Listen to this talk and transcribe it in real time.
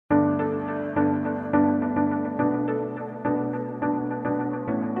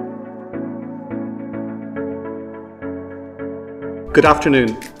Good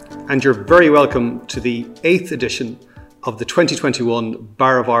afternoon, and you're very welcome to the 8th edition of the 2021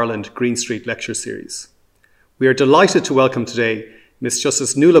 Bar of Ireland Green Street Lecture Series. We are delighted to welcome today Miss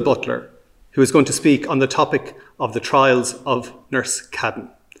Justice Nuala Butler, who is going to speak on the topic of the Trials of Nurse Cadden.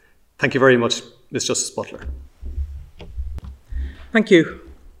 Thank you very much, Miss Justice Butler. Thank you.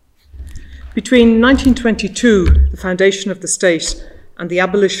 Between 1922, the foundation of the state, and the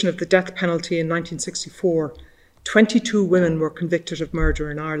abolition of the death penalty in 1964, 22 women were convicted of murder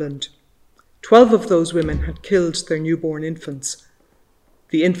in Ireland. 12 of those women had killed their newborn infants.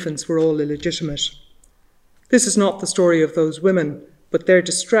 The infants were all illegitimate. This is not the story of those women, but their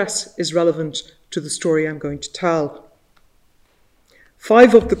distress is relevant to the story I'm going to tell.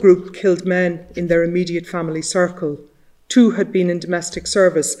 5 of the group killed men in their immediate family circle. 2 had been in domestic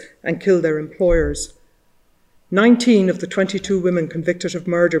service and killed their employers. 19 of the 22 women convicted of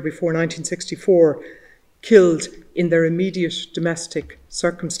murder before 1964 killed in their immediate domestic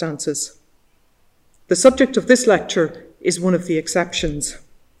circumstances. The subject of this lecture is one of the exceptions.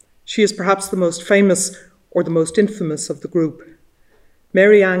 She is perhaps the most famous or the most infamous of the group.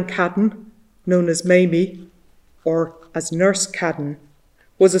 Mary Ann Cadden, known as Mamie or as Nurse Cadden,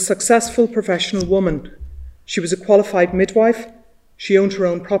 was a successful professional woman. She was a qualified midwife, she owned her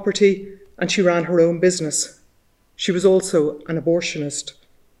own property, and she ran her own business. She was also an abortionist.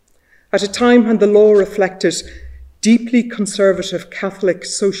 At a time when the law reflected deeply conservative Catholic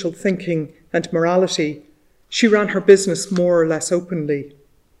social thinking and morality, she ran her business more or less openly.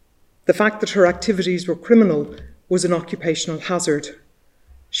 The fact that her activities were criminal was an occupational hazard.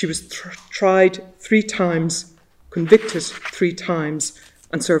 She was tried 3 times, convicted 3 times,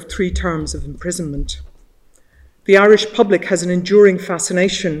 and served 3 terms of imprisonment. The Irish public has an enduring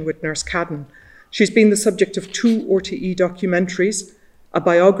fascination with Nurse Cadden. She's been the subject of 2 RTE documentaries, a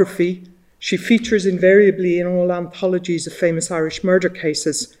biography. She features invariably in all anthologies of famous Irish murder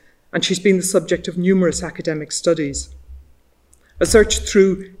cases, and she's been the subject of numerous academic studies. A search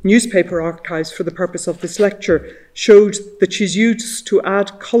through newspaper archives for the purpose of this lecture showed that she's used to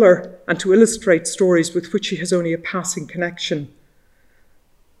add colour and to illustrate stories with which she has only a passing connection.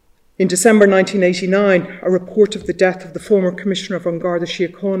 In December 1989, a report of the death of the former Commissioner of An Garda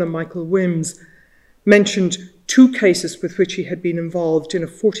Síochána, Michael Wims, mentioned 2 cases with which he had been involved in a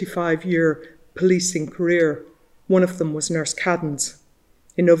 45-year policing career. One of them was Nurse Cadden's.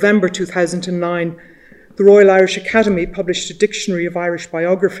 In November 2009, the Royal Irish Academy published a dictionary of Irish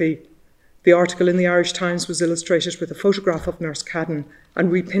biography. The article in the Irish Times was illustrated with a photograph of Nurse Cadden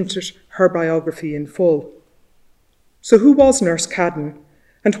and reprinted her biography in full. So who was Nurse Cadden,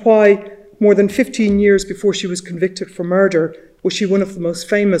 and why, more than 15 years before she was convicted for murder, was she one of the most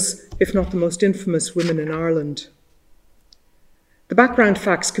famous, if not the most infamous, women in Ireland? The background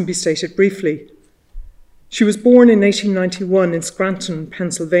facts can be stated briefly. She was born in 1891 in Scranton,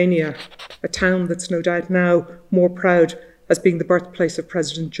 Pennsylvania, a town that's no doubt now more proud as being the birthplace of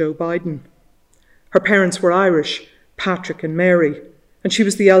President Joe Biden. Her parents were Irish, Patrick and Mary, and she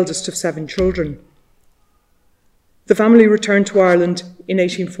was the eldest of 7 children. The family returned to Ireland in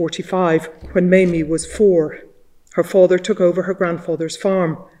 1845 when Mamie was 4. Her father took over her grandfather's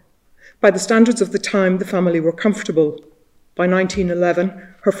farm. By the standards of the time, the family were comfortable. By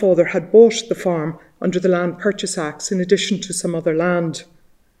 1911, her father had bought the farm under the Land Purchase Acts in addition to some other land.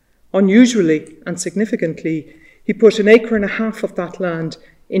 Unusually and significantly, he put 1.5 acres of that land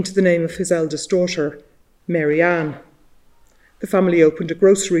into the name of his eldest daughter, Mary Ann. The family opened a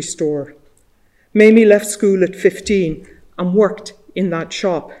grocery store. Mamie left school at 15 and worked in that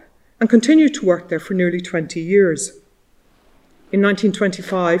shop, and continued to work there for nearly 20 years. In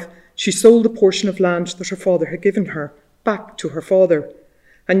 1925, she sold a portion of land that her father had given her back to her father,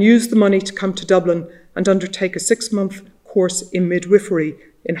 and used the money to come to Dublin and undertake a 6-month course in midwifery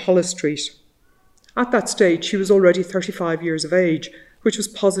in Holles Street. At that stage, she was already 35 years of age, which was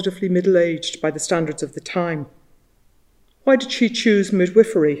positively middle-aged by the standards of the time. Why did she choose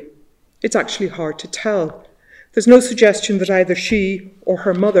midwifery? It's actually hard to tell. There's no suggestion that either she or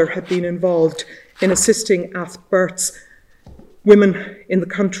her mother had been involved in assisting at births. Women in the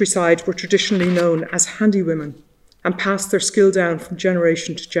countryside were traditionally known as handywomen and passed their skill down from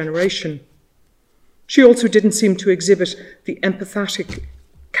generation to generation. She also didn't seem to exhibit the empathetic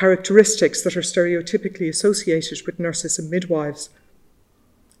characteristics that are stereotypically associated with nurses and midwives.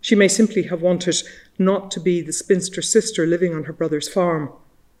 She may simply have wanted not to be the spinster sister living on her brother's farm,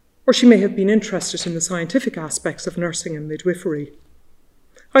 or she may have been interested in the scientific aspects of nursing and midwifery.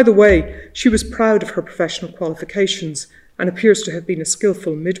 Either way, she was proud of her professional qualifications and appears to have been a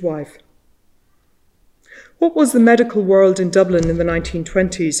skillful midwife. What was the medical world in Dublin in the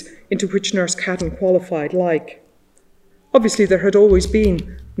 1920s into which Nurse Cadden qualified like? Obviously, there had always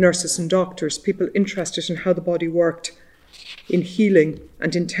been nurses and doctors, people interested in how the body worked, in healing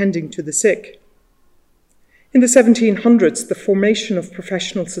and in tending to the sick. In the 1700s, the formation of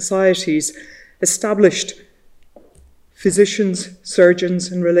professional societies established physicians,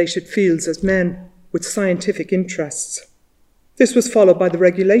 surgeons, and related fields as men with scientific interests. This was followed by the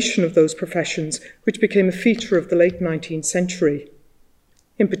regulation of those professions, which became a feature of the late 19th century.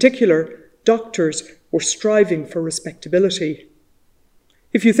 In particular, doctors were striving for respectability.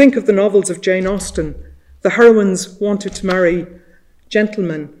 If you think of the novels of Jane Austen, the heroines wanted to marry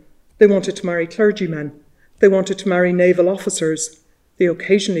gentlemen, they wanted to marry clergymen, they wanted to marry naval officers, they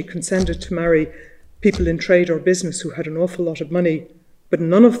occasionally consented to marry people in trade or business who had an awful lot of money, but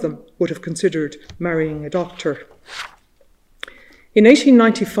none of them would have considered marrying a doctor. In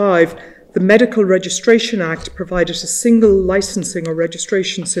 1895, the Medical Registration Act provided a single licensing or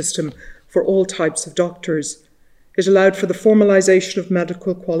registration system for all types of doctors. It allowed for the formalisation of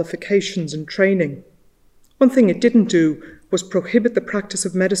medical qualifications and training. One thing it didn't do was prohibit the practice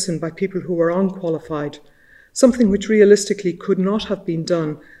of medicine by people who were unqualified, something which realistically could not have been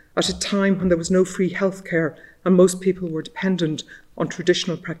done at a time when there was no free healthcare and most people were dependent on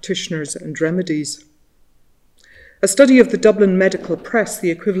traditional practitioners and remedies. A study of the Dublin medical press,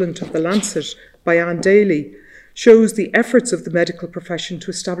 the equivalent of the Lancet, by Anne Daly, shows the efforts of the medical profession to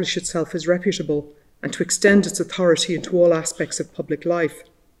establish itself as reputable and to extend its authority into all aspects of public life.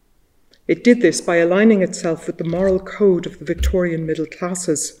 It did this by aligning itself with the moral code of the Victorian middle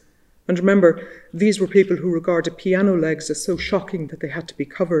classes. And remember, these were people who regarded piano legs as so shocking that they had to be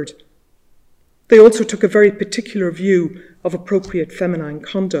covered. They also took a very particular view of appropriate feminine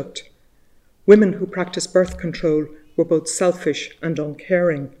conduct. Women who practiced birth control were both selfish and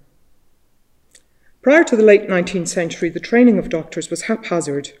uncaring. Prior to the late 19th century, the training of doctors was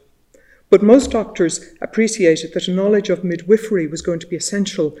haphazard, but most doctors appreciated that a knowledge of midwifery was going to be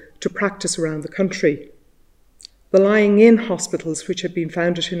essential to practice around the country. The lying-in hospitals, which had been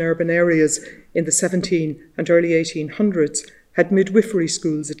founded in urban areas in the 1700s and early 1800s, had midwifery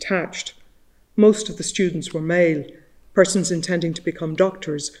schools attached. Most of the students were male, persons intending to become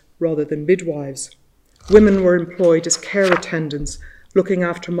doctors rather than midwives. Women were employed as care attendants, looking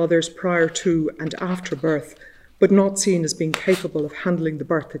after mothers prior to and after birth, but not seen as being capable of handling the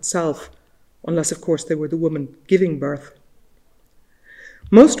birth itself, unless, of course, they were the woman giving birth.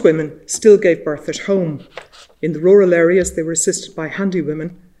 Most women still gave birth at home. In the rural areas, they were assisted by handy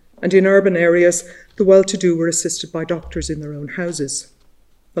women, and in urban areas, the well-to-do were assisted by doctors in their own houses.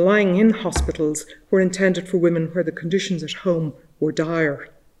 The lying-in hospitals were intended for women where the conditions at home were dire.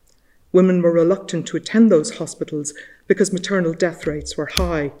 Women were reluctant to attend those hospitals because maternal death rates were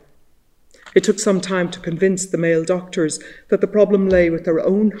high. It took some time to convince the male doctors that the problem lay with their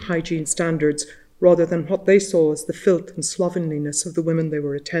own hygiene standards rather than what they saw as the filth and slovenliness of the women they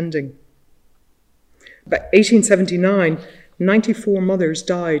were attending. By 1879, 94 mothers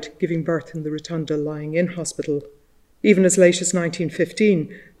died giving birth in the Rotunda lying-in hospital. Even as late as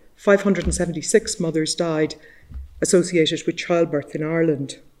 1915, 576 mothers died associated with childbirth in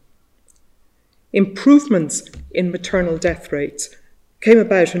Ireland. Improvements in maternal death rates came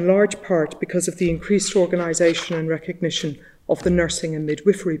about in large part because of the increased organisation and recognition of the nursing and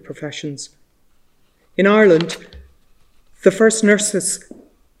midwifery professions. In Ireland, the first nurses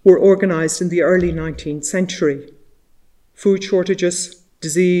were organised in the early 19th century. Food shortages,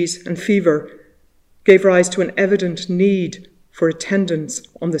 disease and fever gave rise to an evident need for attendance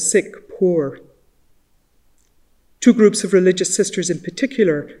on the sick poor. Two groups of religious sisters in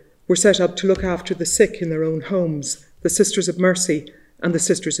particular were set up to look after the sick in their own homes, the Sisters of Mercy and the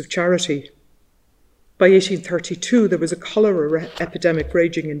Sisters of Charity. By 1832, there was a cholera epidemic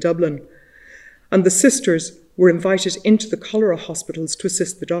raging in Dublin, and the sisters were invited into the cholera hospitals to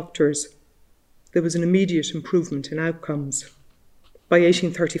assist the doctors. There was an immediate improvement in outcomes. By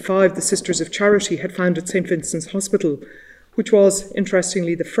 1835, the Sisters of Charity had founded St. Vincent's Hospital, which was,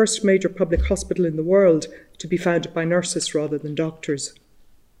 interestingly, the first major public hospital in the world to be founded by nurses rather than doctors.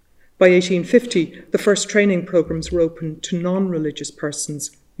 By 1850, the first training programmes were open to non-religious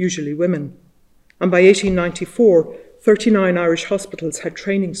persons, usually women. And by 1894, 39 Irish hospitals had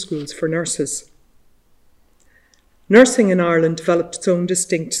training schools for nurses. Nursing in Ireland developed its own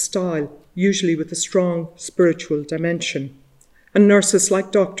distinct style, usually with a strong spiritual dimension. And nurses,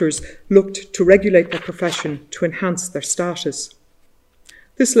 like doctors, looked to regulate their profession to enhance their status.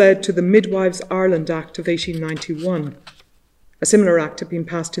 This led to the Midwives Ireland Act of 1891. A similar act had been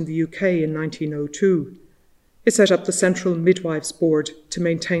passed in the UK in 1902. It set up the Central Midwives Board to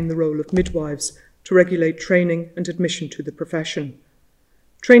maintain the role of midwives, to regulate training and admission to the profession.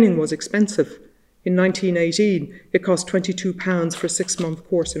 Training was expensive. In 1918, it cost £22 for a 6-month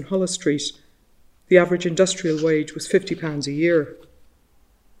course in Holles Street. The average industrial wage was £50 a year.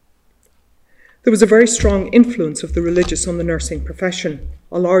 There was a very strong influence of the religious on the nursing profession.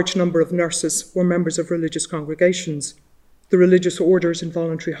 A large number of nurses were members of religious congregations. The religious orders in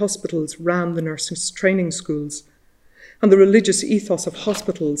voluntary hospitals ran the nursing training schools, and the religious ethos of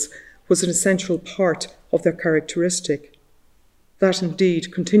hospitals was an essential part of their characteristic. That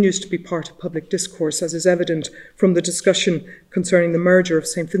indeed continues to be part of public discourse, as is evident from the discussion concerning the merger of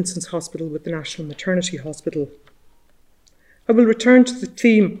St Vincent's Hospital with the National Maternity Hospital. I will return to the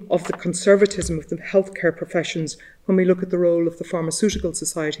theme of the conservatism of the healthcare professions when we look at the role of the Pharmaceutical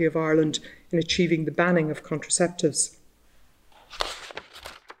Society of Ireland in achieving the banning of contraceptives.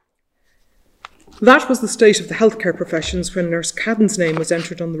 That was the state of the healthcare professions when Nurse Cadden's name was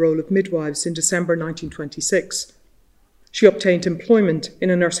entered on the roll of midwives in December 1926. She obtained employment in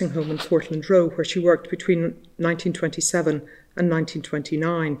a nursing home in Portland Row, where she worked between 1927 and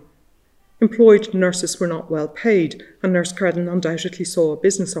 1929. Employed nurses were not well paid, and Nurse Cadden undoubtedly saw a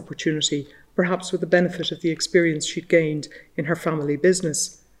business opportunity, perhaps with the benefit of the experience she'd gained in her family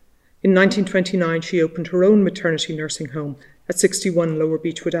business. In 1929, she opened her own maternity nursing home at 61 Lower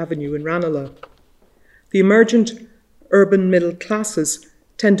Beechwood Avenue in Ranelagh. The emergent urban middle classes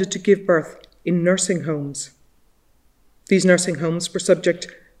tended to give birth in nursing homes. These nursing homes were subject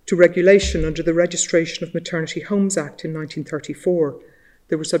to regulation under the Registration of Maternity Homes Act in 1934.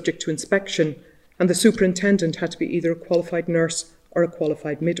 They were subject to inspection, and the superintendent had to be either a qualified nurse or a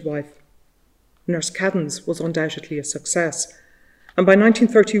qualified midwife. Nurse Cadden's was undoubtedly a success, and by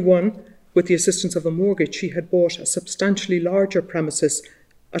 1931, with the assistance of a mortgage, she had bought a substantially larger premises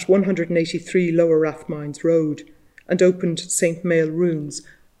at 183 Lower Rathmines Road and opened St Mael Rooms,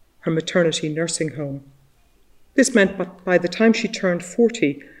 her maternity nursing home. This meant that by the time she turned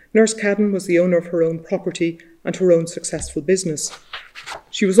 40, Nurse Cadden was the owner of her own property and her own successful business.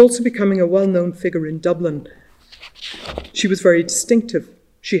 She was also becoming a well-known figure in Dublin. She was very distinctive.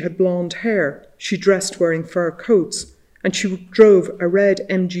 She had blonde hair, she dressed wearing fur coats, and she drove a red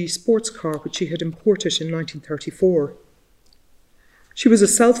MG sports car which she had imported in 1934. She was a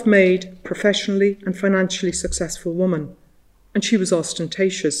self-made, professionally and financially successful woman, and she was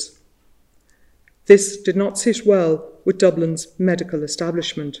ostentatious. This did not sit well with Dublin's medical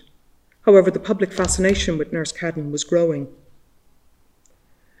establishment. However, the public fascination with Nurse Cadden was growing.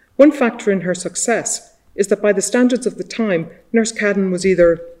 One factor in her success is that by the standards of the time, Nurse Cadden was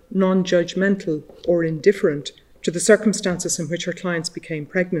either non-judgmental or indifferent to the circumstances in which her clients became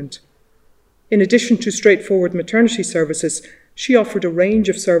pregnant. In addition to straightforward maternity services, she offered a range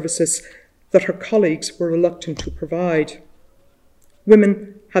of services that her colleagues were reluctant to provide.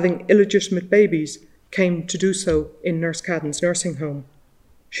 Women having illegitimate babies came to do so in Nurse Cadden's nursing home.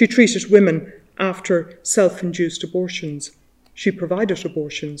 She treated women after self-induced abortions. She provided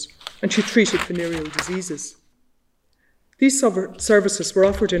abortions, and she treated venereal diseases. These services were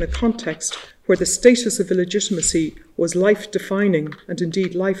offered in a context where the status of illegitimacy was life-defining and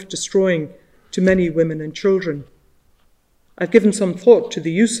indeed life-destroying to many women and children. I've given some thought to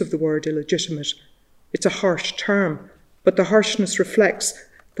the use of the word illegitimate. It's a harsh term, but the harshness reflects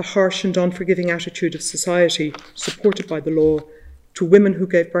the harsh and unforgiving attitude of society, supported by the law, to women who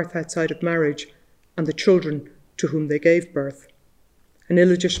gave birth outside of marriage and the children to whom they gave birth. An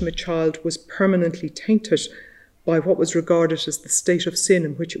illegitimate child was permanently tainted by what was regarded as the state of sin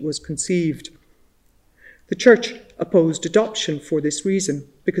in which it was conceived. The Church opposed adoption for this reason,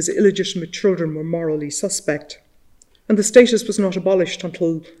 because illegitimate children were morally suspect, and the status was not abolished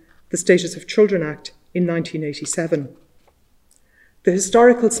until the Status of Children Act in 1987. The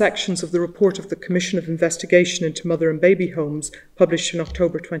historical sections of the report of the Commission of Investigation into Mother and Baby Homes, published in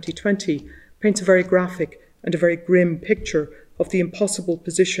October 2020, paints a very graphic and a very grim picture of the impossible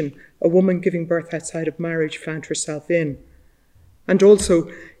position a woman giving birth outside of marriage found herself in, and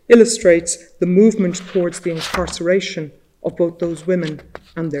also illustrates the movement towards the incarceration of both those women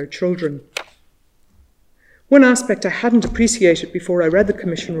and their children. One aspect I hadn't appreciated before I read the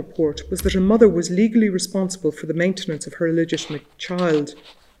Commission report was that a mother was legally responsible for the maintenance of her illegitimate child.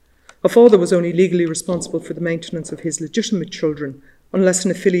 A father was only legally responsible for the maintenance of his legitimate children, unless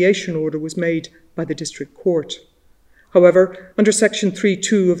an affiliation order was made by the district court. However, under Section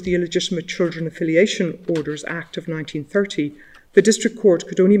 3.2 of the Illegitimate Children Affiliation Orders Act of 1930, the district court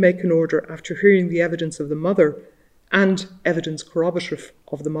could only make an order after hearing the evidence of the mother and evidence corroborative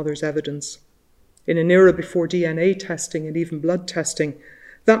of the mother's evidence. In an era before DNA testing and even blood testing,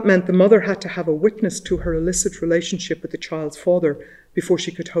 that meant the mother had to have a witness to her illicit relationship with the child's father before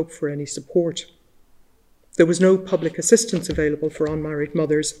she could hope for any support. There was no public assistance available for unmarried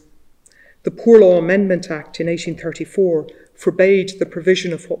mothers. The Poor Law Amendment Act in 1834 forbade the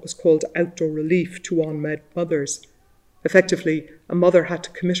provision of what was called outdoor relief to unwed mothers. Effectively, a mother had to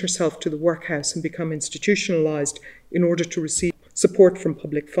commit herself to the workhouse and become institutionalised in order to receive support from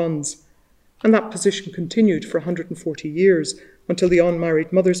public funds. And that position continued for 140 years until the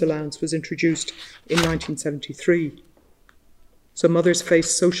unmarried mother's allowance was introduced in 1973. So mothers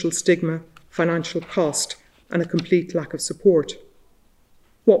face social stigma, financial cost, and a complete lack of support.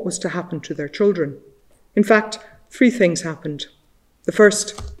 What was to happen to their children? In fact, 3 things happened. The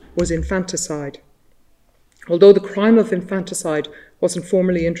first was infanticide. Although the crime of infanticide wasn't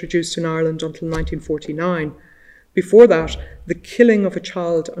formally introduced in Ireland until 1949, before that, the killing of a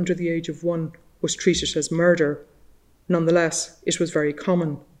child under the age of 1 was treated as murder. Nonetheless, it was very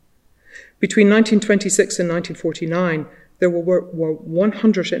common. Between 1926 and 1949, there were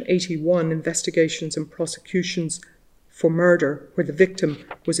 181 investigations and prosecutions for murder where the victim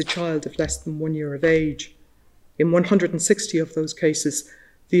was a child of less than 1 year of age. In 160 of those cases,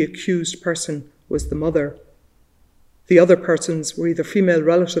 the accused person was the mother. The other persons were either female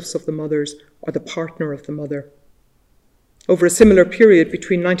relatives of the mothers or the partner of the mother. Over a similar period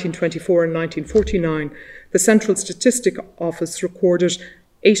between 1924 and 1949, the Central Statistic Office recorded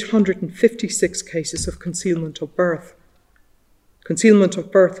 856 cases of concealment of birth. Concealment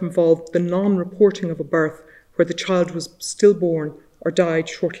of birth involved the non-reporting of a birth where the child was stillborn or died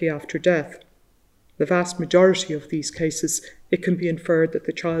shortly after death. The vast majority of these cases, it can be inferred that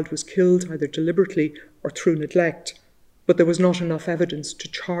the child was killed either deliberately or through neglect, but there was not enough evidence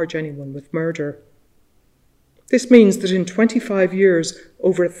to charge anyone with murder. This means that in 25 years,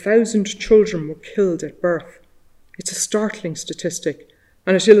 over 1,000 children were killed at birth. It's a startling statistic,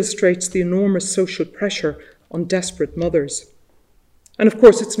 and it illustrates the enormous social pressure on desperate mothers. And of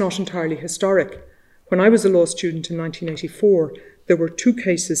course, it's not entirely historic. When I was a law student in 1984, there were 2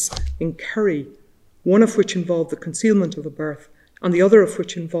 cases in Kerry, one of which involved the concealment of a birth, and the other of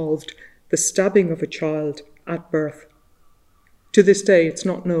which involved the stabbing of a child at birth. To this day, it's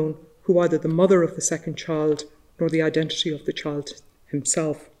not known who either the mother of the second child nor the identity of the child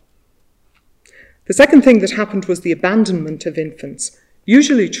himself. The second thing that happened was the abandonment of infants.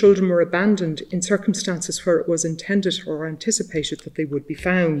 Usually children were abandoned in circumstances where it was intended or anticipated that they would be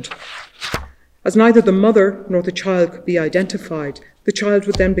found. As neither the mother nor the child could be identified, the child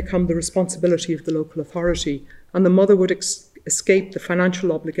would then become the responsibility of the local authority, and the mother would escape the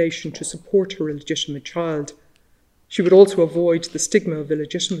financial obligation to support her illegitimate child. She would also avoid the stigma of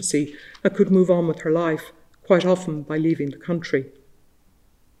illegitimacy and could move on with her life, quite often by leaving the country.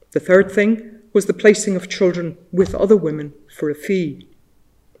 The third thing was the placing of children with other women for a fee.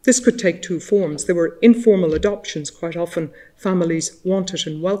 This could take 2 forms. There were informal adoptions. Quite often, families wanted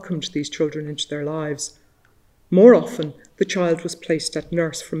and welcomed these children into their lives. More often, the child was placed at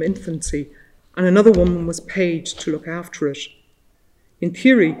nurse from infancy, and another woman was paid to look after it. In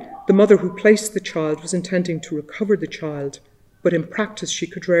theory, the mother who placed the child was intending to recover the child, but in practice she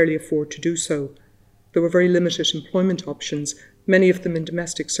could rarely afford to do so. There were very limited employment options, many of them in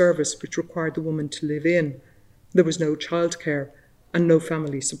domestic service, which required the woman to live in. There was no childcare and no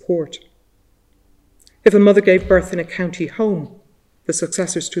family support. If a mother gave birth in a county home, the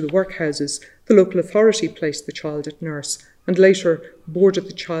successors to the workhouses, the local authority placed the child at nurse and later boarded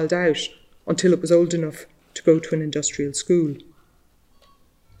the child out until it was old enough to go to an industrial school.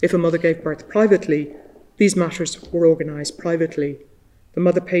 If a mother gave birth privately, these matters were organised privately. The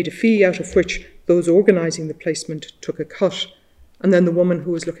mother paid a fee out of which those organising the placement took a cut, and then the woman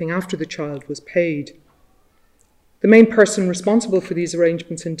who was looking after the child was paid. The main person responsible for these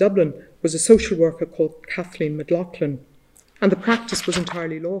arrangements in Dublin was a social worker called Kathleen McLaughlin, and the practice was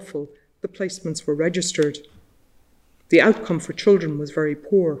entirely lawful. The placements were registered. The outcome for children was very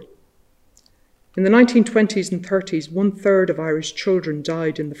poor. In the 1920s and 30s, 1/3 of Irish children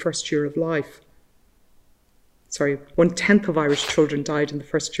died in the first year of life. 1/10 of Irish children died in the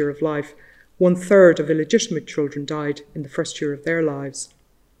first year of life. 1/3 of illegitimate children died in the first year of their lives.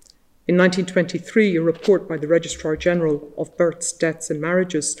 In 1923, a report by the Registrar General of Births, Deaths and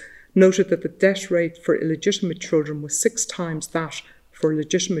Marriages noted that the death rate for illegitimate children was 6 times that for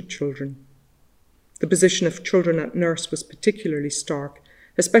legitimate children. The position of children at nurse was particularly stark,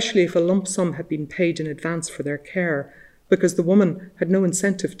 especially if a lump sum had been paid in advance for their care, because the woman had no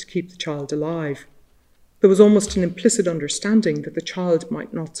incentive to keep the child alive. There was almost an implicit understanding that the child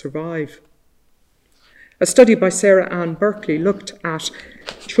might not survive. A study by Sarah Ann Berkeley looked at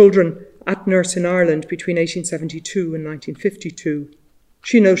children at nurse in Ireland between 1872 and 1952.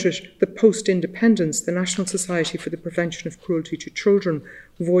 She noted that post-independence, the National Society for the Prevention of Cruelty to Children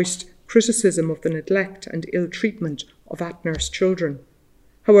voiced criticism of the neglect and ill treatment of at-nurse children.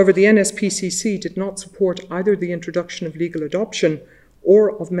 However, the NSPCC did not support either the introduction of legal adoption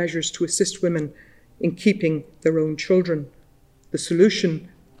or of measures to assist women in keeping their own children. The solution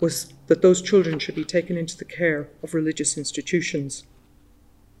was that those children should be taken into the care of religious institutions.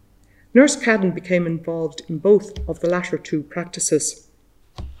 Nurse Cadden became involved in both of the latter two practices,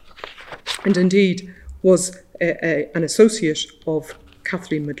 and indeed was an associate of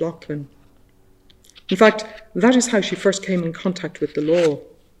Kathleen McLaughlin. In fact, that is how she first came in contact with the law.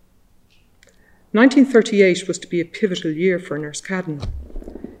 1938 was to be a pivotal year for Nurse Cadden.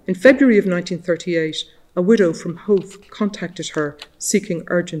 In February of 1938, a widow from Howth contacted her seeking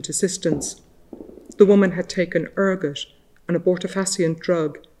urgent assistance. The woman had taken ergot, an abortifacient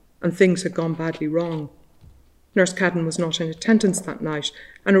drug, and things had gone badly wrong. Nurse Cadden was not in attendance that night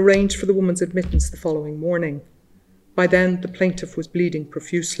and arranged for the woman's admittance the following morning. By then, the plaintiff was bleeding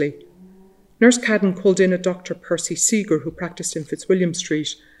profusely. Nurse Cadden called in a Dr. Percy Seeger who practiced in Fitzwilliam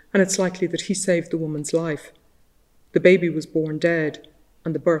Street, and it's likely that he saved the woman's life. The baby was born dead,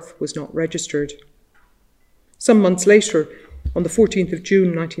 and the birth was not registered. Some months later, on the 14th of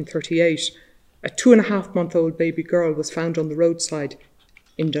June 1938, a 2.5-month-old baby girl was found on the roadside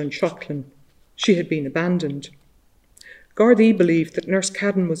in Dunshaughlin. She had been abandoned. Gardaí believed that Nurse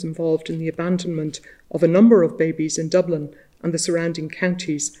Cadden was involved in the abandonment of a number of babies in Dublin and the surrounding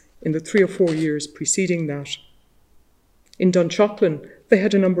counties in the 3 or 4 years preceding that. In Dunshaughlin, they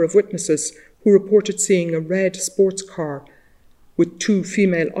had a number of witnesses who reported seeing a red sports car with 2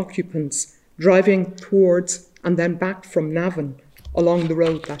 female occupants driving towards and then back from Navan along the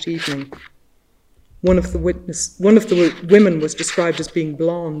road that evening. One of the women was described as being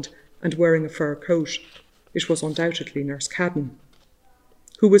blonde and wearing a fur coat. It was undoubtedly Nurse Cadden.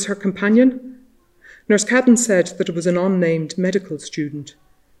 Who was her companion? Nurse Cadden said that it was an unnamed medical student.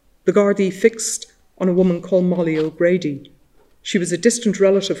 The Gardaí fixed on a woman called Molly O'Grady. She was a distant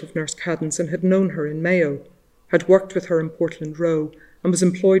relative of Nurse Cadden's and had known her in Mayo, had worked with her in Portland Row, and was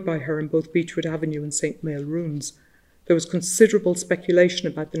employed by her in both Beechwood Avenue and St. Mael Runes. There was considerable speculation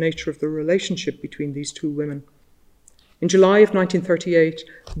about the nature of the relationship between these two women. In July of 1938,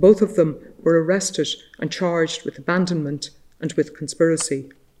 both of them were arrested and charged with abandonment and with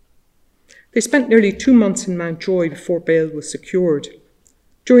conspiracy. They spent nearly 2 months in Mountjoy before bail was secured.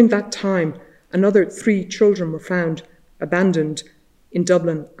 During that time, another 3 children were found abandoned in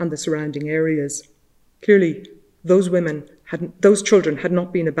Dublin and the surrounding areas. Clearly, those children had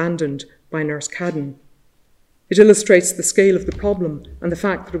not been abandoned by Nurse Cadden. It illustrates the scale of the problem and the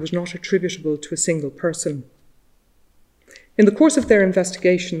fact that it was not attributable to a single person. In the course of their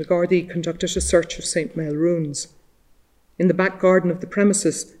investigation, the Gardaí conducted a search of St. Mael Runes. In the back garden of the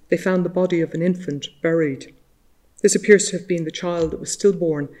premises, they found the body of an infant buried. This appears to have been the child that was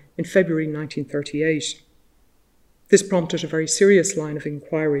stillborn in February 1938. This prompted a very serious line of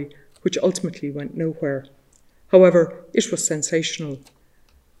inquiry, which ultimately went nowhere. However, it was sensational.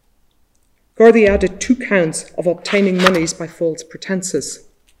 Gardaí added 2 counts of obtaining monies by false pretences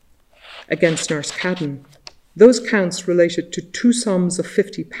against Nurse Cadden. Those counts related to 2 sums of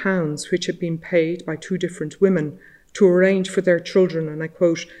 £50 which had been paid by 2 different women to arrange for their children, and I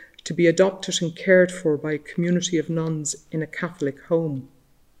quote, to be adopted and cared for by a community of nuns in a Catholic home.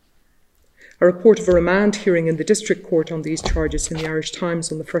 A report of a remand hearing in the District Court on these charges in the Irish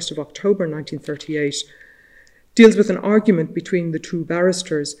Times on the 1st of October 1938 deals with an argument between the 2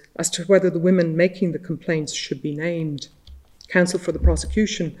 barristers as to whether the women making the complaints should be named. Counsel for the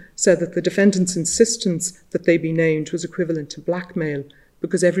prosecution said that the defendant's insistence that they be named was equivalent to blackmail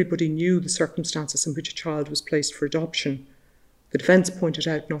because everybody knew the circumstances in which a child was placed for adoption. The defence pointed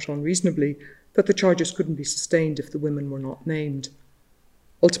out, not unreasonably, that the charges couldn't be sustained if the women were not named.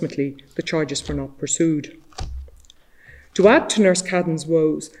 Ultimately, the charges were not pursued. To add to Nurse Cadden's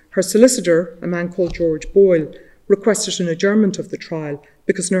woes, her solicitor, a man called George Boyle, requested an adjournment of the trial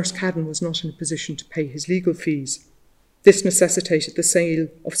because Nurse Cadden was not in a position to pay his legal fees. This necessitated the sale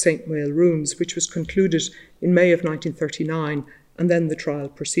of St. Mael Runes, which was concluded in May of 1939, and then the trial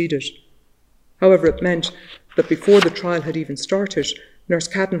proceeded. However, it meant that before the trial had even started, Nurse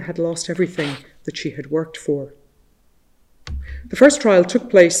Cadden had lost everything that she had worked for. The first trial took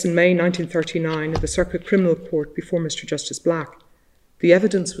place in May 1939 at the Circuit Criminal Court before Mr. Justice Black. The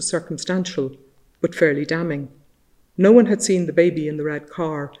evidence was circumstantial, but fairly damning. No one had seen the baby in the red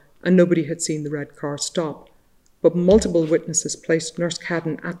car, and nobody had seen the red car stop. But multiple witnesses placed Nurse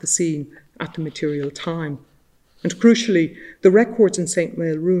Cadden at the scene at the material time. And crucially, the records in St.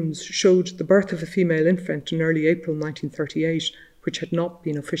 Mael Runes showed the birth of a female infant in early April 1938, which had not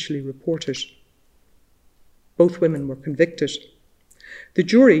been officially reported. Both women were convicted. The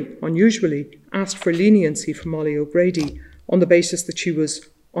jury, unusually, asked for leniency for Molly O'Grady on the basis that she was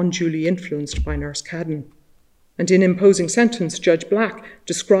unduly influenced by Nurse Cadden. And in imposing sentence, Judge Black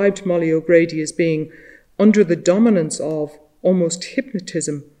described Molly O'Grady as being under the dominance of, almost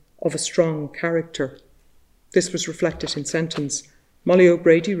hypnotism, of a strong character. This was reflected in sentence. Molly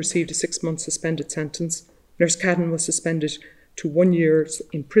O'Grady received a 6-month suspended sentence. Nurse Cadden was suspended to 1 year's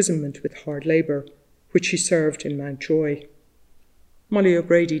imprisonment with hard labour, which she served in Mountjoy. Molly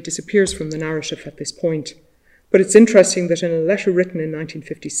O'Grady disappears from the narrative at this point, but it's interesting that in a letter written in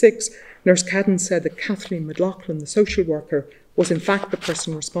 1956, Nurse Cadden said that Kathleen McLaughlin, the social worker, was in fact the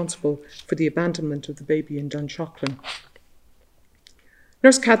person responsible for the abandonment of the baby in Dunshaughlin.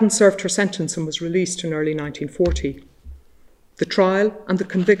 Nurse Cadden served her sentence and was released in early 1940. The trial and the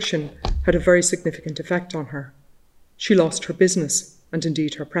conviction had a very significant effect on her. She lost her business, and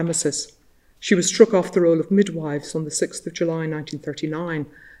indeed her premises. She was struck off the roll of midwives on the 6th of July 1939,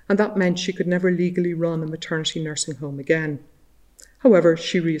 and that meant she could never legally run a maternity nursing home again. However,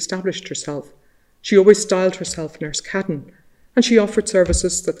 she re-established herself. She always styled herself Nurse Cadden, and she offered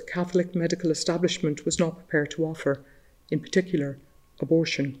services that the Catholic medical establishment was not prepared to offer, in particular,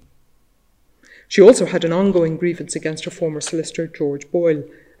 abortion. She also had an ongoing grievance against her former solicitor, George Boyle,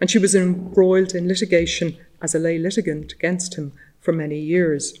 and she was embroiled in litigation as a lay litigant against him for many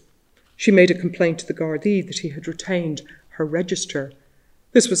years. She made a complaint to the Gardaí that he had retained her register.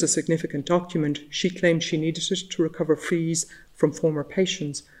 This was a significant document. She claimed she needed it to recover fees from former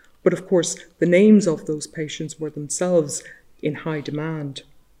patients, but of course the names of those patients were themselves in high demand.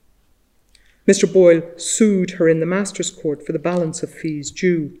 Mr. Boyle sued her in the Master's Court for the balance of fees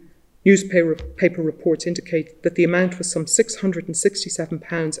due. Newspaper reports indicate that the amount was some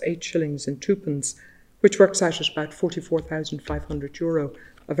 £667, 8 shillings and 2pence, which works out at about €44,500,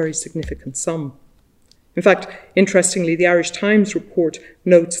 a very significant sum. In fact, interestingly, the Irish Times report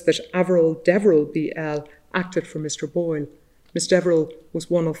notes that Averil Deverell BL acted for Mr. Boyle. Miss Deverell was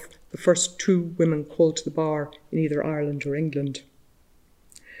one of the first 2 women called to the bar in either Ireland or England.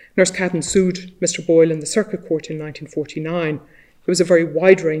 Nurse Cadden sued Mr. Boyle in the Circuit Court in 1949. It was a very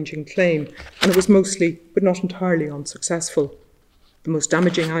wide-ranging claim, and it was mostly, but not entirely, unsuccessful. The most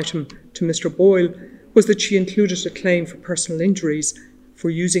damaging item to Mr. Boyle was that she included a claim for personal injuries for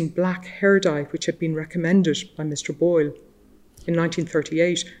using black hair dye, which had been recommended by Mr. Boyle. In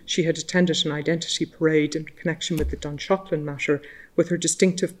 1938, she had attended an identity parade in connection with the Dunshaughlin matter, with her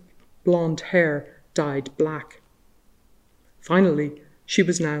distinctive blonde hair dyed black. Finally, she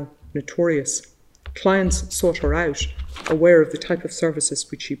was now notorious. Clients sought her out, aware of the type of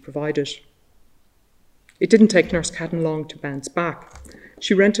services which she provided. It didn't take Nurse Cadden long to bounce back.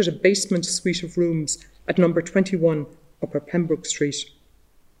 She rented a basement suite of rooms at number 21 Upper Pembroke Street.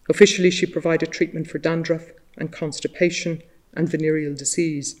 Officially, she provided treatment for dandruff and constipation and venereal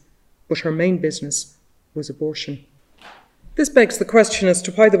disease, but her main business was abortion. This begs the question as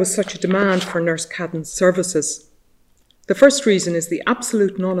to why there was such a demand for Nurse Cadden's services. The first reason is the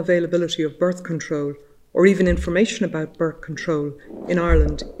absolute non-availability of birth control, or even information about birth control, in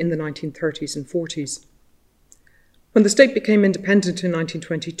Ireland in the 1930s and 40s. When the state became independent in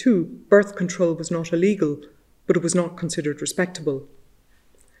 1922, birth control was not illegal, but it was not considered respectable.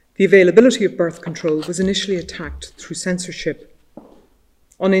 The availability of birth control was initially attacked through censorship.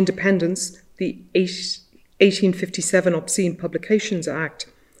 On independence, the 1857 Obscene Publications Act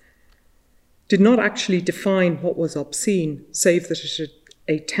did not actually define what was obscene, save that it had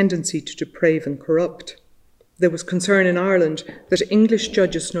a tendency to deprave and corrupt. There was concern in Ireland that English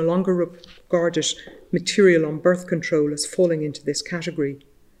judges no longer regarded material on birth control as falling into this category.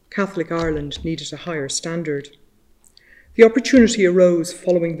 Catholic Ireland needed a higher standard. The opportunity arose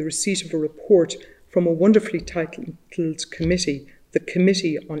following the receipt of a report from a wonderfully titled committee, the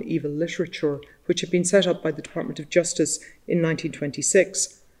Committee on Evil Literature, which had been set up by the Department of Justice in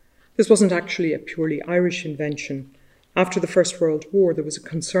 1926. This wasn't actually a purely Irish invention. After the First World War, there was a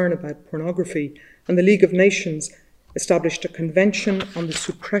concern about pornography, and the League of Nations established a convention on the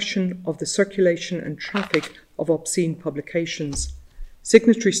suppression of the circulation and traffic of obscene publications.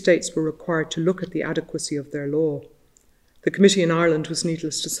 Signatory states were required to look at the adequacy of their law. The committee in Ireland was,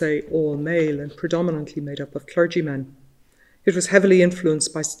 needless to say, all male and predominantly made up of clergymen. It was heavily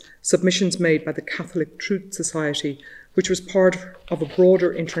influenced by submissions made by the Catholic Truth Society, which was part of a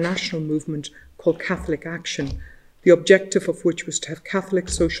broader international movement called Catholic Action, the objective of which was to have Catholic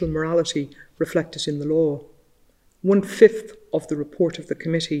social morality reflected in the law. 1/5 of the report of the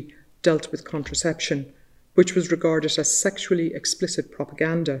committee dealt with contraception, which was regarded as sexually explicit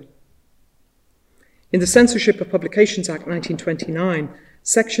propaganda. In the Censorship of Publications Act 1929,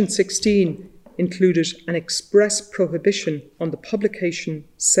 Section 16 included an express prohibition on the publication,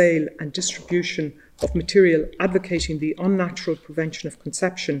 sale and distribution of material advocating the unnatural prevention of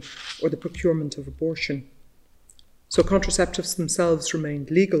conception or the procurement of abortion. So contraceptives themselves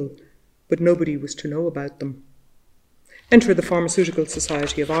remained legal, but nobody was to know about them. Enter the Pharmaceutical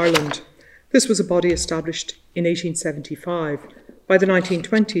Society of Ireland. This was a body established in 1875. By the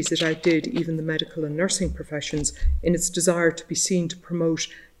 1920s, it outdid even the medical and nursing professions in its desire to be seen to promote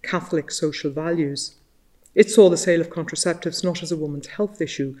Catholic social values. It saw the sale of contraceptives not as a woman's health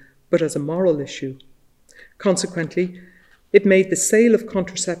issue, but as a moral issue. Consequently, it made the sale of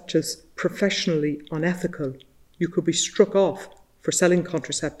contraceptives professionally unethical. You could be struck off for selling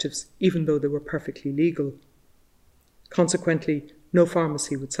contraceptives even though they were perfectly legal. Consequently, no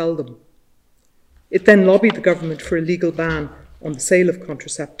pharmacy would sell them. It then lobbied the government for a legal ban on the sale of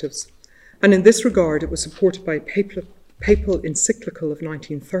contraceptives, and in this regard it was supported by a papal encyclical of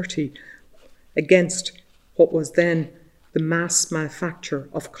 1930 against what was then the mass manufacture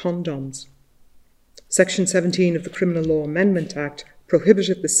of condoms. Section 17 of the Criminal Law Amendment Act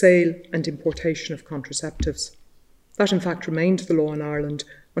prohibited the sale and importation of contraceptives. That in fact remained the law in Ireland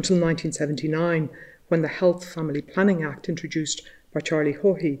until 1979, when the Health Family Planning Act, introduced by Charlie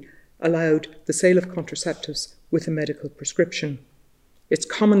Haughey, allowed the sale of contraceptives with a medical prescription. It's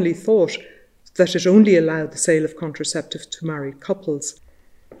commonly thought that it only allowed the sale of contraceptives to married couples.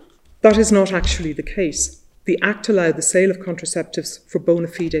 That is not actually the case. The Act allowed the sale of contraceptives for bona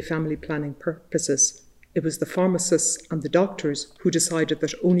fide family planning purposes. It was the pharmacists and the doctors who decided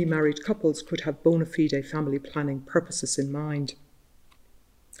that only married couples could have bona fide family planning purposes in mind.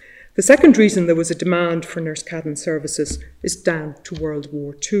 The second reason there was a demand for Nurse Cadden services is down to World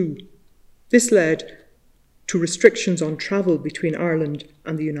War II. This led to restrictions on travel between Ireland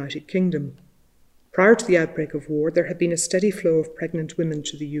and the United Kingdom. Prior to the outbreak of war, there had been a steady flow of pregnant women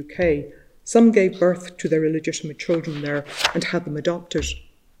to the UK. Some gave birth to their illegitimate children there and had them adopted.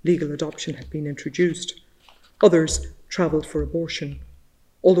 Legal adoption had been introduced. Others travelled for abortion.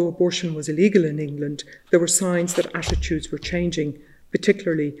 Although abortion was illegal in England, there were signs that attitudes were changing,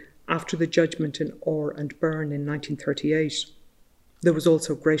 particularly after the judgment in Orr and Byrne in 1938. There was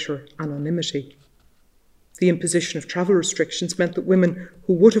also greater anonymity. The imposition of travel restrictions meant that women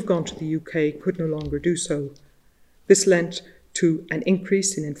who would have gone to the UK could no longer do so. This led to an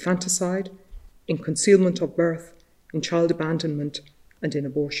increase in infanticide, in concealment of birth, in child abandonment, and in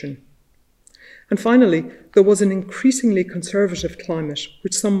abortion. And finally, there was an increasingly conservative climate,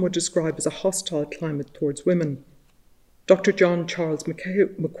 which some would describe as a hostile climate towards women. Dr. John Charles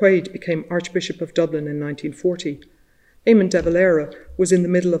McQuaid became Archbishop of Dublin in 1940. Eamon de Valera was in the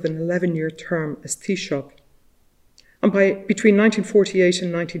middle of an 11-year term as Taoiseach. And between 1948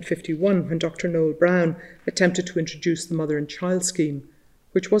 and 1951, when Dr. Noel Browne attempted to introduce the Mother and Child Scheme,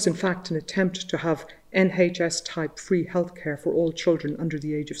 which was in fact an attempt to have NHS-type free healthcare for all children under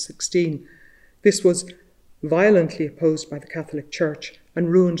the age of 16, this was violently opposed by the Catholic Church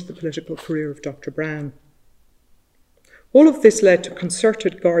and ruined the political career of Dr. Browne. All of this led to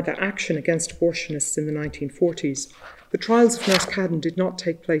concerted Garda action against abortionists in the 1940s. The trials of Nurse Cadden did not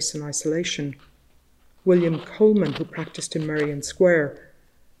take place in isolation. William Coleman, who practised in Merrion Square,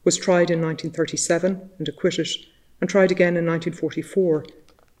 was tried in 1937 and acquitted, and tried again in 1944,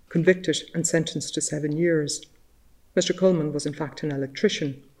 convicted and sentenced to 7 years. Mr. Coleman was in fact an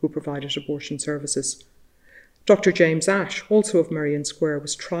electrician who provided abortion services. Dr. James Ash, also of Merrion Square,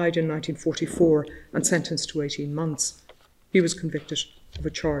 was tried in 1944 and sentenced to 18 months. He was convicted of a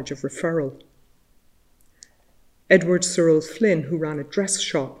charge of referral. Edward Cyril Flynn, who ran a dress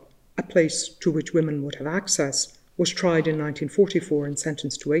shop, a place to which women would have access, was tried in 1944 and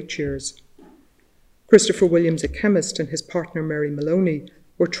sentenced to 8 years. Christopher Williams, a chemist, and his partner Mary Maloney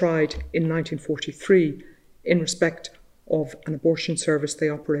were tried in 1943 in respect of an abortion service they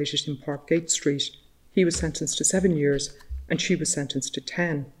operated in Parkgate Street. He was sentenced to 7 years and she was sentenced to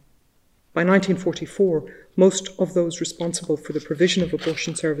 10. By 1944, most of those responsible for the provision of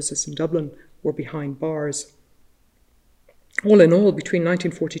abortion services in Dublin were behind bars. All in all, between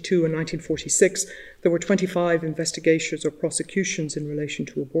 1942 and 1946, there were 25 investigations or prosecutions in relation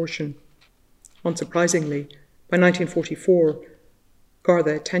to abortion. Unsurprisingly, by 1944,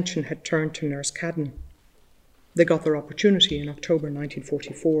 Garda attention had turned to Nurse Cadden. They got their opportunity in October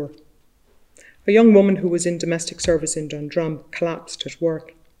 1944. A young woman who was in domestic service in Dundrum collapsed at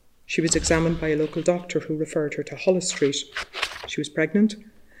work. She was examined by a local doctor who referred her to Holles Street. She was pregnant,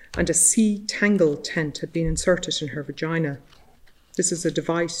 and a C-tangle tent had been inserted in her vagina. This is a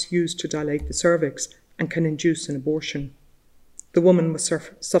device used to dilate the cervix and can induce an abortion. The woman was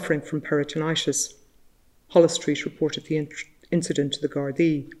suffering from peritonitis. Holles Street reported the incident to the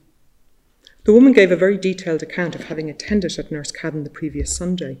Gardaí. The woman gave a very detailed account of having attended at Nurse Cadden the previous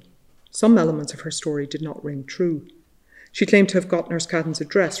Sunday. Some elements of her story did not ring true. She claimed to have got Nurse Cadden's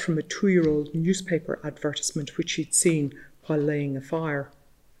address from a 2-year-old newspaper advertisement which she'd seen while laying a fire.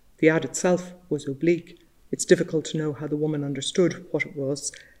 The ad itself was oblique. It's difficult to know how the woman understood what it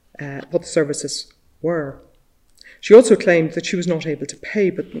was, what the services were. She also claimed that she was not able to pay,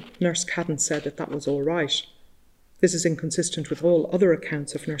 but Nurse Cadden said that was all right. This is inconsistent with all other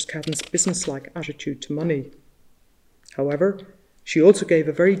accounts of Nurse Cadden's businesslike attitude to money. However, she also gave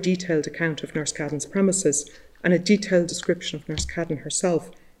a very detailed account of Nurse Cadden's premises and a detailed description of Nurse Cadden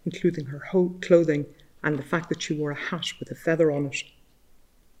herself, including her clothing and the fact that she wore a hat with a feather on it.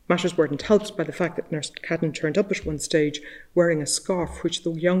 Matters weren't helped by the fact that Nurse Cadden turned up at one stage wearing a scarf which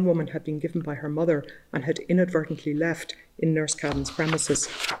the young woman had been given by her mother and had inadvertently left in Nurse Cadden's premises.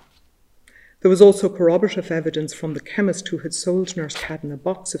 There was also corroborative evidence from the chemist who had sold Nurse Cadden a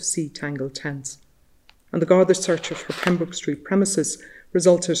box of sea-tangle tents, and the Garda search of her Pembroke Street premises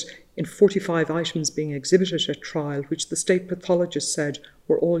resulted in 45 items being exhibited at trial, which the state pathologist said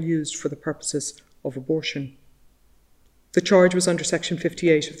were all used for the purposes of abortion. The charge was under Section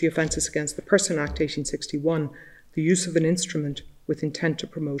 58 of the Offences Against the Person Act 1861, the use of an instrument with intent to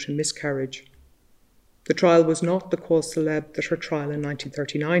promote a miscarriage. The trial was not the cause célèbre that her trial in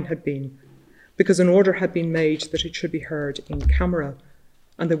 1939 had been, because an order had been made that it should be heard in camera,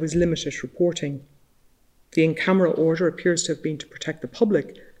 and there was limited reporting. The in-camera order appears to have been to protect the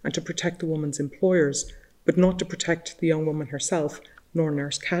public and to protect the woman's employers, but not to protect the young woman herself, nor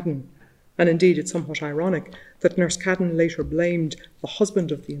Nurse Cadden. And indeed, it's somewhat ironic that Nurse Cadden later blamed the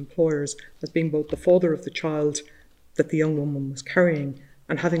husband of the employers as being both the father of the child that the young woman was carrying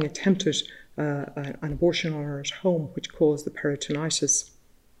and having attempted an abortion on her at home, which caused the peritonitis.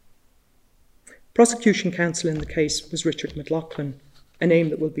 Prosecution counsel in the case was Richard McLaughlin, a name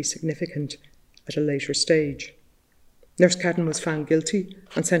that will be significant at a later stage. Nurse Cadden was found guilty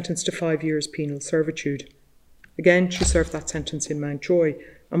and sentenced to 5 years penal servitude. Again, she served that sentence in Mountjoy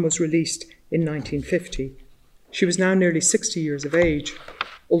and was released in 1950. She was now nearly 60 years of age,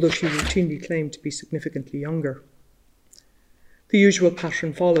 although she routinely claimed to be significantly younger. The usual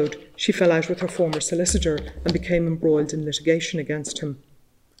pattern followed. She fell out with her former solicitor and became embroiled in litigation against him.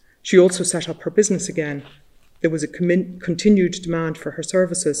 She also set up her business again. There was a continued demand for her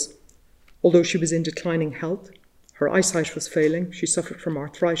services. Although she was in declining health, her eyesight was failing, she suffered from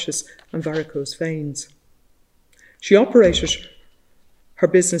arthritis and varicose veins. She operated her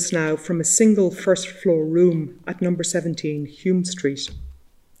business now from a single first-floor room at number 17 Hume Street.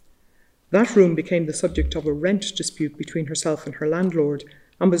 That room became the subject of a rent dispute between herself and her landlord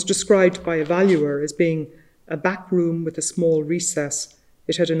and was described by a valuer as being a back room with a small recess.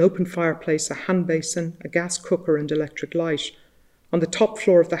 It had an open fireplace, a hand basin, a gas cooker and electric light. On the top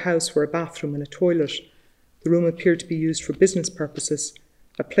floor of the house were a bathroom and a toilet. The room appeared to be used for business purposes.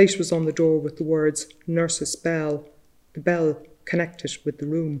 A plate was on the door with the words "Nurse's Bell," the bell connected with the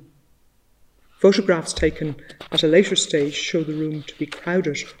room. Photographs taken at a later stage show the room to be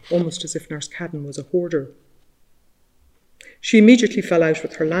crowded, almost as if Nurse Cadden was a hoarder. She immediately fell out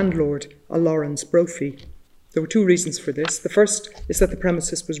with her landlord, a Lawrence Brophy. There were 2 reasons for this. The first is that the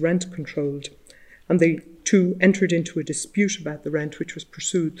premises was rent-controlled, and the two entered into a dispute about the rent, which was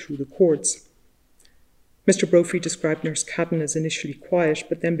pursued through the courts. Mr. Brophy described Nurse Cadden as initially quiet,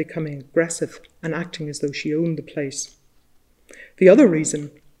 but then becoming aggressive and acting as though she owned the place. The other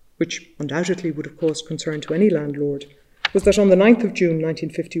reason, which undoubtedly would have caused concern to any landlord, was that on the 9th of June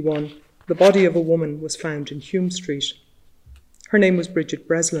 1951, the body of a woman was found in Hume Street. Her name was Bridget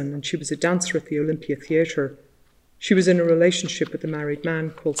Breslin, and she was a dancer at the Olympia Theatre. She was in a relationship with a married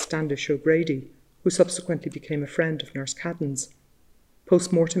man called Standish O'Grady, who subsequently became a friend of Nurse Cadden's.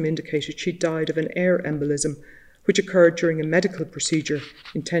 Post-mortem indicated she died of an air embolism, which occurred during a medical procedure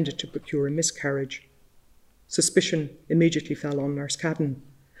intended to procure a miscarriage. Suspicion immediately fell on Nurse Cadden.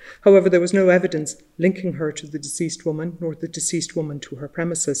 However, there was no evidence linking her to the deceased woman, nor the deceased woman to her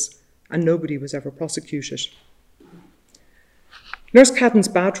premises, and nobody was ever prosecuted. Nurse Cadden's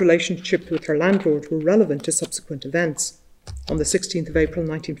bad relationship with her landlord were relevant to subsequent events. On the 16th of April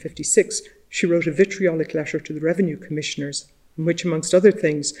 1956, she wrote a vitriolic letter to the Revenue Commissioners, in which, amongst other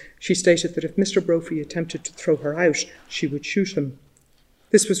things, she stated that if Mr. Brophy attempted to throw her out, she would shoot him.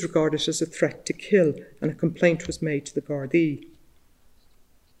 This was regarded as a threat to kill, and a complaint was made to the Gardaí.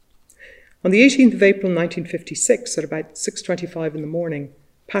 On the 18th of April 1956, at about 6:25 in the morning,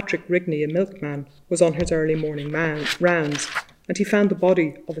 Patrick Rigney, a milkman, was on his early morning rounds, and he found the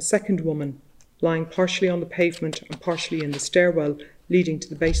body of a second woman lying partially on the pavement and partially in the stairwell leading to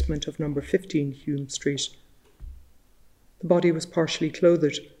the basement of number 15 Hume Street. The body was partially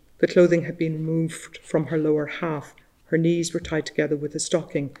clothed. The clothing had been removed from her lower half. Her knees were tied together with a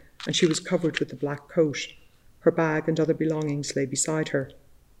stocking, and she was covered with a black coat. Her bag and other belongings lay beside her.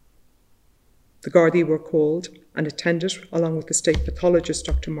 The Gardaí were called and attended, along with the state pathologist,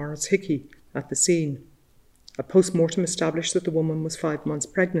 Dr. Morris Hickey, at the scene. A post-mortem established that the woman was 5 months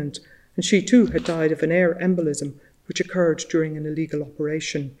pregnant, and she too had died of an air embolism, which occurred during an illegal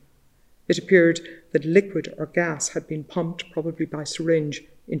operation. It appeared that liquid or gas had been pumped, probably by syringe,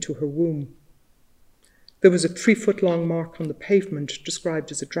 into her womb. There was a 3-foot-long mark on the pavement,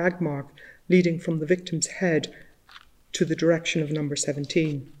 described as a drag mark, leading from the victim's head to the direction of number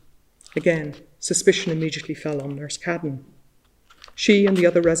 17. Again, suspicion immediately fell on Nurse Cadden. She and the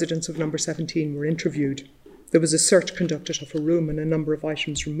other residents of number 17 were interviewed. There was a search conducted of her room and a number of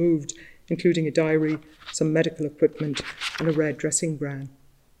items removed, including a diary, some medical equipment, and a red dressing gown.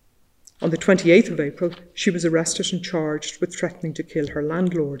 On the 28th of April, she was arrested and charged with threatening to kill her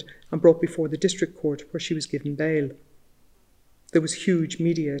landlord and brought before the district court, where she was given bail. There was huge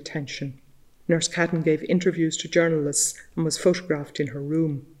media attention. Nurse Cadden gave interviews to journalists and was photographed in her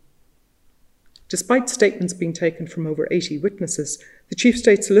room. Despite statements being taken from over 80 witnesses, the Chief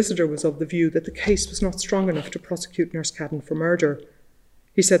State Solicitor was of the view that the case was not strong enough to prosecute Nurse Cadden for murder.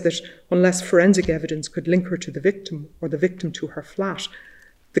 He said that unless forensic evidence could link her to the victim or the victim to her flat,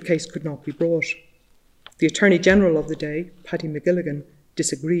 the case could not be brought. The Attorney General of the day, Paddy McGilligan,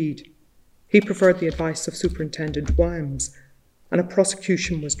 disagreed. He preferred the advice of Superintendent Wimes, and a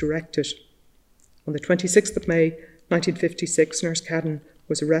prosecution was directed. On the 26th of May, 1956, Nurse Cadden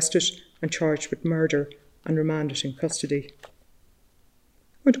was arrested and charged with murder and remanded in custody.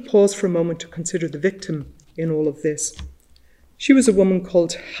 I'm going to pause for a moment to consider the victim in all of this. She was a woman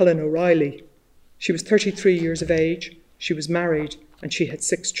called Helen O'Reilly. She was 33 years of age, she was married, and she had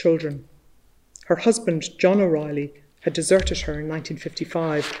 6 children. Her husband, John O'Reilly, had deserted her in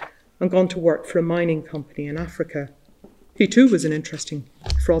 1955 and gone to work for a mining company in Africa. He too was an interesting,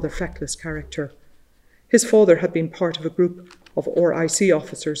 if rather feckless character. His father had been part of a group of RIC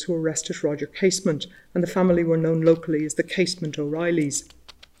officers who arrested Roger Casement, and the family were known locally as the Casement O'Reillys.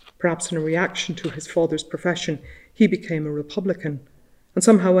 Perhaps in a reaction to his father's profession, he became a Republican and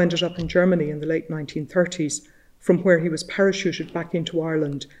somehow ended up in Germany in the late 1930s, from where he was parachuted back into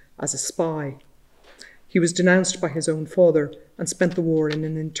Ireland as a spy. He was denounced by his own father and spent the war in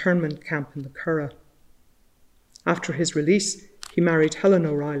an internment camp in the Curragh. After his release, he married Helen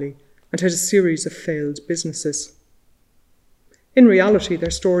O'Reilly and had a series of failed businesses. In reality,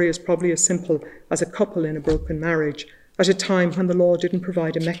 their story is probably as simple as a couple in a broken marriage at a time when the law didn't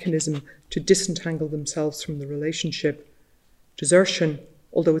provide a mechanism to disentangle themselves from the relationship. Desertion,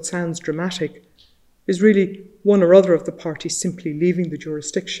 although it sounds dramatic, is really one or other of the parties simply leaving the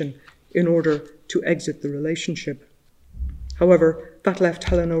jurisdiction in order to exit the relationship. However, that left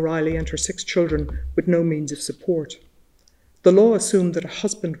Helen O'Reilly and her 6 children with no means of support. The law assumed that a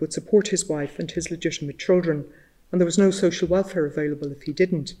husband would support his wife and his legitimate children, and there was no social welfare available if he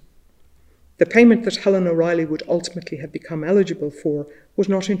didn't. The payment that Helen O'Reilly would ultimately have become eligible for was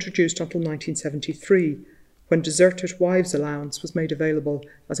not introduced until 1973, when deserted wives' allowance was made available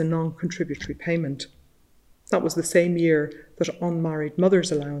as a non-contributory payment. That was the same year that unmarried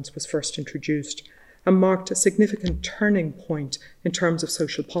mother's allowance was first introduced and marked a significant turning point in terms of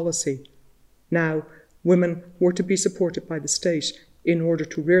social policy. Now, women were to be supported by the state in order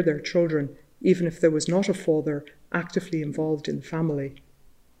to rear their children, even if there was not a father actively involved in the family.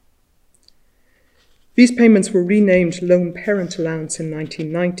 These payments were renamed Lone Parent Allowance in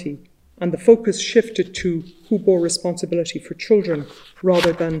 1990, and the focus shifted to who bore responsibility for children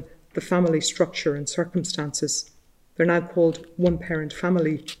rather than the family structure and circumstances. They're now called One Parent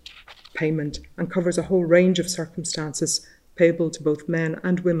Family Payment and covers a whole range of circumstances payable to both men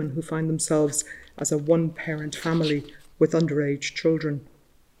and women who find themselves as a one-parent family with underage children.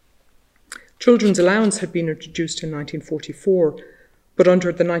 Children's allowance had been introduced in 1944, but under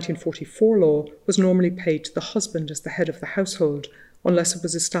the 1944 law was normally paid to the husband as the head of the household, unless it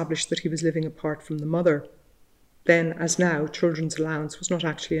was established that he was living apart from the mother. Then, as now, children's allowance was not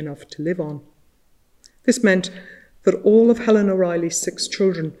actually enough to live on. This meant that all of Helen O'Reilly's 6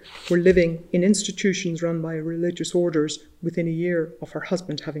 children were living in institutions run by religious orders within a year of her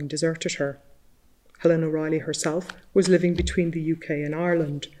husband having deserted her. Helen O'Reilly herself was living between the UK and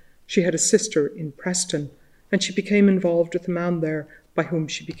Ireland. She had a sister in Preston, and she became involved with a man there by whom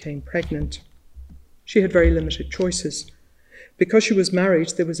she became pregnant. She had very limited choices. Because she was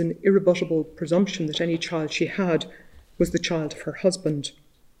married, there was an irrebuttable presumption that any child she had was the child of her husband.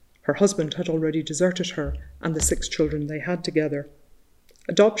 Her husband had already deserted her and the 6 children they had together.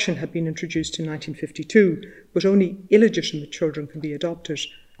 Adoption had been introduced in 1952, but only illegitimate children can be adopted,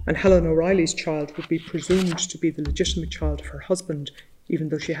 and Helen O'Reilly's child would be presumed to be the legitimate child of her husband, even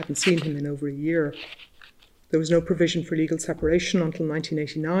though she hadn't seen him in over a year. There was no provision for legal separation until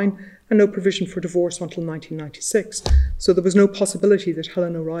 1989 and no provision for divorce until 1996, so there was no possibility that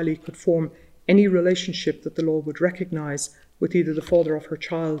Helen O'Reilly could form any relationship that the law would recognise with either the father of her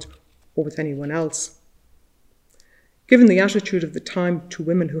child or with anyone else. Given the attitude of the time to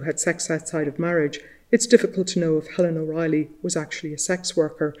women who had sex outside of marriage, it's difficult to know if Helen O'Reilly was actually a sex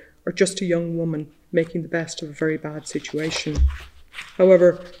worker or just a young woman making the best of a very bad situation.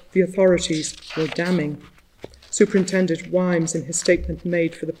 However, the authorities were damning. Superintendent Wimes, in his statement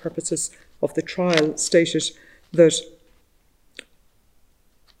made for the purposes of the trial, stated that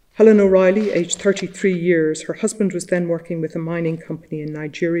Helen O'Reilly, aged 33 years, her husband was then working with a mining company in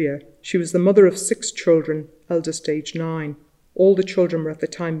Nigeria. She was the mother of 6 children, eldest aged 9. All the children were at the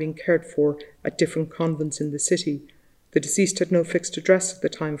time being cared for at different convents in the city. The deceased had no fixed address at the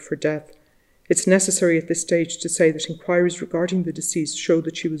time of her death. It's necessary at this stage to say that inquiries regarding the deceased show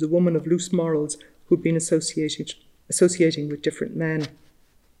that she was a woman of loose morals who'd been associating with different men.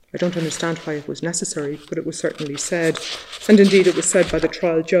 I don't understand why it was necessary, but it was certainly said, and indeed it was said by the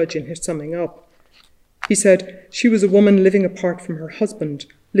trial judge in his summing up. He said, she was a woman living apart from her husband,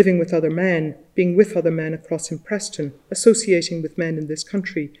 living with other men, being with other men across in Preston, associating with men in this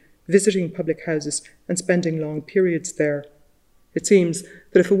country, visiting public houses and spending long periods there. It seems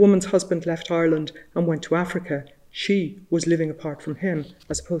that if a woman's husband left Ireland and went to Africa, she was living apart from him,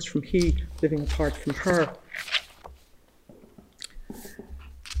 as opposed from he living apart from her.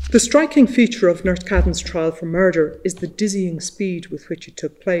 The striking feature of Nurse Cadden's trial for murder is the dizzying speed with which it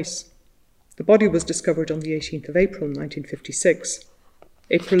took place. The body was discovered on the 18th of April 1956.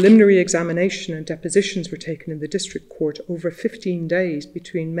 A preliminary examination and depositions were taken in the district court over 15 days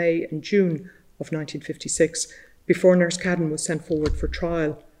between May and June of 1956 before Nurse Cadden was sent forward for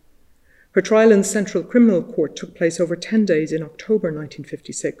trial. Her trial in the Central Criminal Court took place over 10 days in October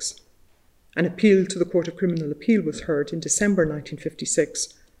 1956. An appeal to the Court of Criminal Appeal was heard in December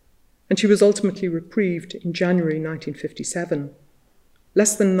 1956, and she was ultimately reprieved in January 1957.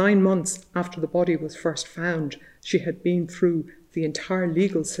 Less than 9 months after the body was first found, she had been through the entire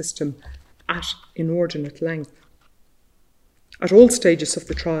legal system at inordinate length. At all stages of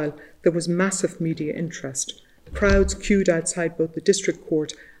the trial, there was massive media interest. Crowds queued outside both the district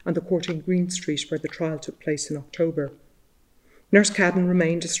court and the court in Green Street where the trial took place in October. Nurse Cadden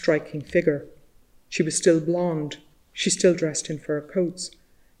remained a striking figure. She was still blonde. She still dressed in fur coats.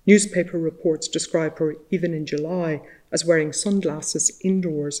 Newspaper reports describe her, even in July, as wearing sunglasses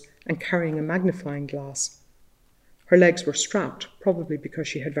indoors and carrying a magnifying glass. Her legs were strapped, probably because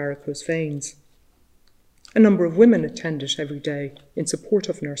she had varicose veins. A number of women attended every day in support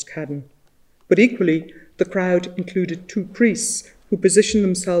of Nurse Cadden, but equally the crowd included 2 priests who positioned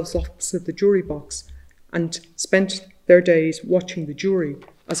themselves opposite the jury box and spent their days watching the jury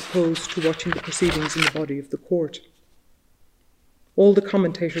as opposed to watching the proceedings in the body of the court. All the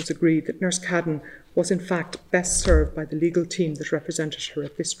commentators agreed that Nurse Cadden was in fact best served by the legal team that represented her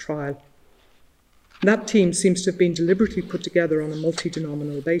at this trial. That team seems to have been deliberately put together on a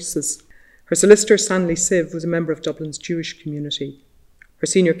multi-denominational basis. Her solicitor, Stanley Sive, was a member of Dublin's Jewish community. Her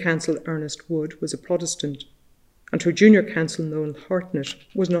senior counsel, Ernest Wood, was a Protestant, and her junior counsel, Noel Hartnett,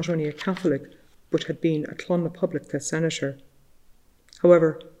 was not only a Catholic, but had been a Clonmacpublica senator.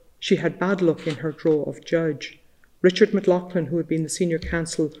 However, she had bad luck in her draw of judge. Richard McLaughlin, who had been the senior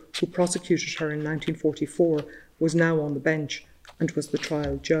counsel who prosecuted her in 1944, was now on the bench and was the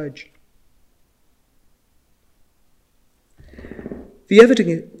trial judge. The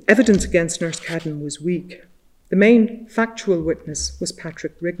evidence against Nurse Cadden was weak. The main factual witness was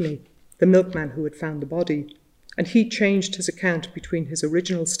Patrick Rigney, the milkman who had found the body, and he changed his account between his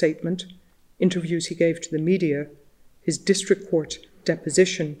original statement, interviews he gave to the media, his district court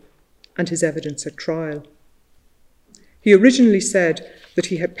deposition, and his evidence at trial. He originally said that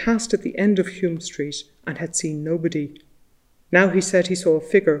he had passed at the end of Hume Street and had seen nobody. Now he said he saw a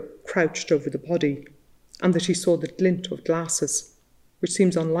figure crouched over the body and that he saw the glint of glasses, which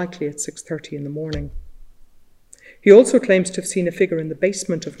seems unlikely at 6:30 in the morning. He also claims to have seen a figure in the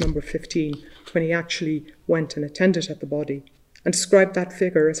basement of number 15 when he actually went and attended at the body, and described that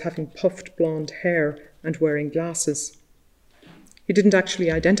figure as having puffed blonde hair and wearing glasses. He didn't actually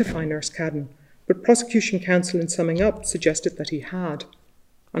identify Nurse Cadden, but prosecution counsel, in summing up, suggested that he had.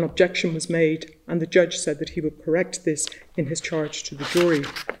 An objection was made, and the judge said that he would correct this in his charge to the jury,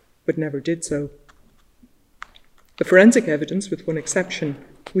 but never did so. The forensic evidence, with one exception,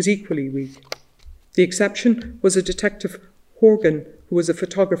 was equally weak. The exception was a detective, Horgan, who was a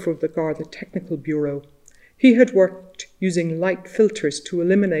photographer of the Garda Technical Bureau. He had worked using light filters to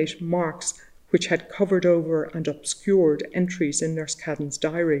eliminate marks which had covered over and obscured entries in Nurse Cadden's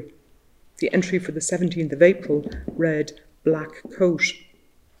diary. The entry for the 17th of April read black coat.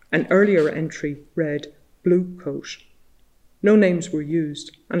 An earlier entry read blue coat. No names were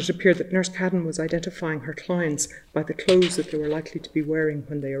used, and it appeared that Nurse Cadden was identifying her clients by the clothes that they were likely to be wearing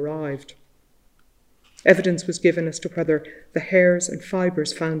when they arrived. Evidence was given as to whether the hairs and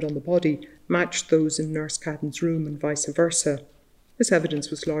fibres found on the body matched those in Nurse Cadden's room and vice versa. This evidence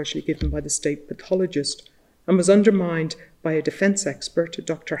was largely given by the state pathologist and was undermined by a defence expert,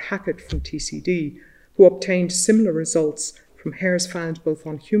 Dr. Hackett from TCD, who obtained similar results from hairs found both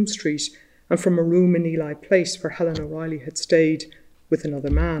on Hume Street and from a room in Ely Place where Helen O'Reilly had stayed with another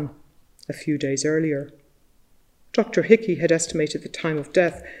man a few days earlier. Dr. Hickey had estimated the time of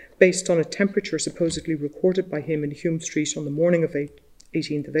death based on a temperature supposedly recorded by him in Hume Street on the morning of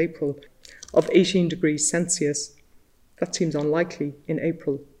 18th of April of 18 degrees Celsius. That seems unlikely in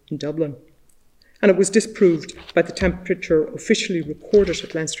April in Dublin. And it was disproved by the temperature officially recorded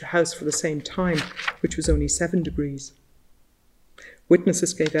at Leinster House for the same time, which was only 7 degrees.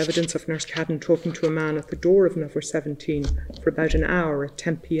 Witnesses gave evidence of Nurse Cadden talking to a man at the door of number 17 for about an hour at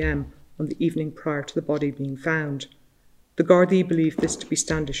 10 p.m. on the evening prior to the body being found. The Gardaí believed this to be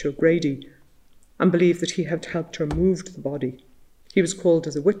Standish O'Grady and believed that he had helped her move the body. He was called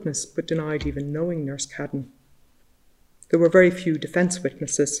as a witness but denied even knowing Nurse Cadden. There were very few defence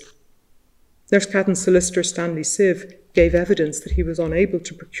witnesses. Nurse Cadden's solicitor Stanley Sive gave evidence that he was unable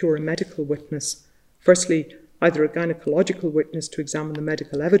to procure a medical witness. Firstly, either a gynecological witness to examine the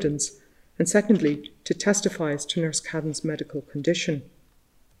medical evidence, and secondly, to testify as to Nurse Cadden's medical condition.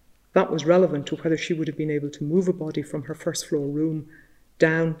 That was relevant to whether she would have been able to move a body from her first floor room,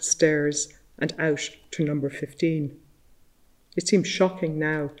 downstairs and out to number 15. It seems shocking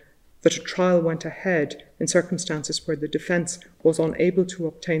now that a trial went ahead in circumstances where the defence was unable to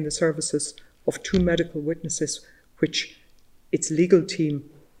obtain the services of two medical witnesses which its legal team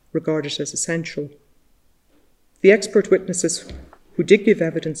regarded as essential. The expert witnesses who did give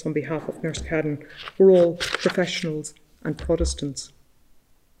evidence on behalf of Nurse Cadden were all professionals and Protestants.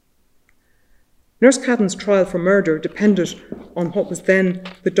 Nurse Cadden's trial for murder depended on what was then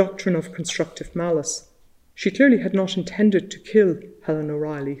the doctrine of constructive malice. She clearly had not intended to kill Helen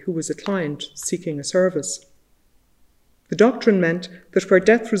O'Reilly, who was a client seeking a service. The doctrine meant that where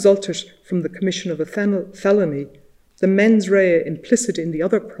death resulted from the commission of a felony, the mens rea implicit in the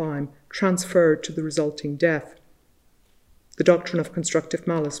other crime transferred to the resulting death. The doctrine of constructive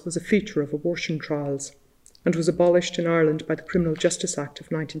malice was a feature of abortion trials and was abolished in Ireland by the Criminal Justice Act of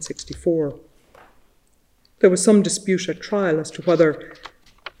 1964. There was some dispute at trial as to whether,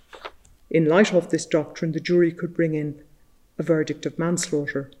 in light of this doctrine, the jury could bring in a verdict of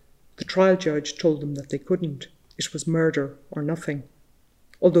manslaughter. The trial judge told them that they couldn't. It was murder or nothing,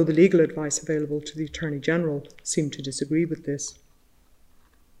 although the legal advice available to the Attorney General seemed to disagree with this.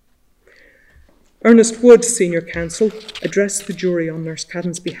 Ernest Wood, senior counsel, addressed the jury on Nurse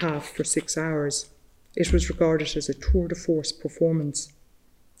Cadden's behalf for 6 hours. It was regarded as a tour de force performance.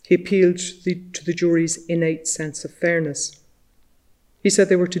 He appealed to the jury's innate sense of fairness. He said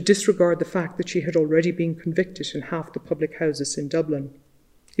they were to disregard the fact that she had already been convicted in half the public houses in Dublin.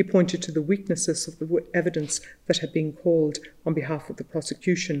 He pointed to the weaknesses of the evidence that had been called on behalf of the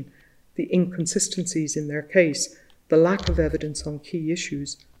prosecution, the inconsistencies in their case, the lack of evidence on key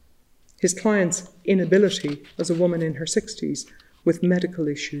issues, his client's inability as a woman in her 60s with medical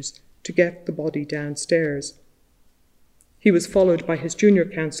issues to get the body downstairs. He was followed by his junior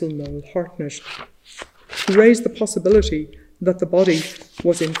counsel, Noel Hartnett, who raised the possibility that the body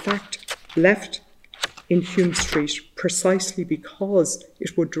was in fact left in Hume Street precisely because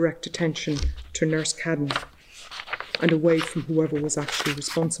it would direct attention to Nurse Cadden and away from whoever was actually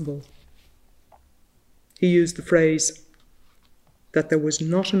responsible. He used the phrase that there was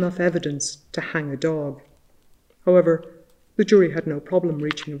not enough evidence to hang a dog. However, the jury had no problem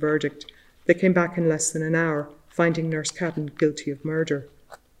reaching a verdict. They came back in less than an hour, finding Nurse Cadden guilty of murder.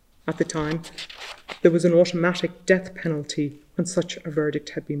 At the time, there was an automatic death penalty when such a verdict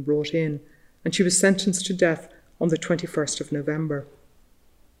had been brought in, and she was sentenced to death on the 21st of November.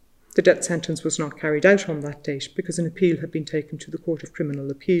 The death sentence was not carried out on that date because an appeal had been taken to the Court of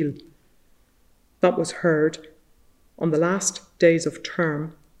Criminal Appeal. That was heard on the last days of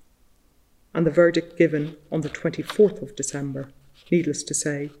term and the verdict given on the 24th of December. Needless to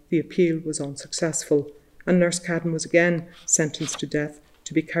say, the appeal was unsuccessful and Nurse Cadden was again sentenced to death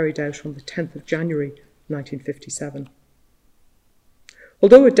to be carried out on the 10th of January 1957.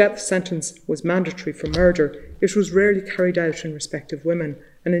 Although a death sentence was mandatory for murder, it was rarely carried out in respect of women,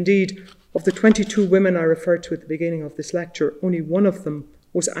 and indeed Of the 22 women I referred to at the beginning of this lecture, only one of them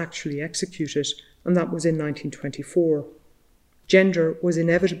was actually executed, and that was in 1924. Gender was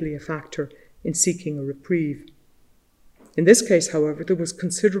inevitably a factor in seeking a reprieve. In this case, however, there was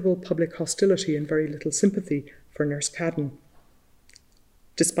considerable public hostility and very little sympathy for Nurse Cadden.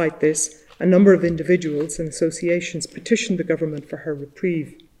 Despite this, a number of individuals and associations petitioned the government for her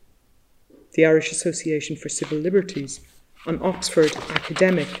reprieve. The Irish Association for Civil Liberties, an Oxford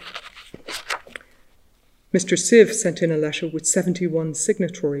academic, Mr. Siv sent in a letter with 71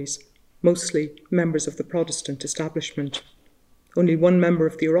 signatories, mostly members of the Protestant establishment. Only one member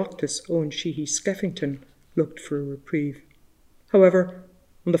of the Oireachtas, Owen Sheehy Skeffington, looked for a reprieve. However,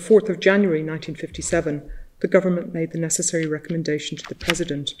 on the 4th of January 1957, the government made the necessary recommendation to the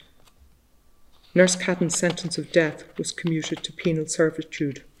President. Nurse Cadden's sentence of death was commuted to penal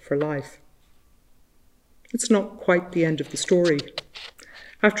servitude for life. It's not quite the end of the story.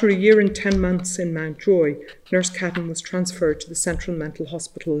 After a year and 10 months in Mountjoy, Nurse Cadden was transferred to the Central Mental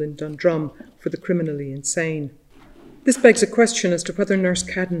Hospital in Dundrum for the criminally insane. This begs a question as to whether Nurse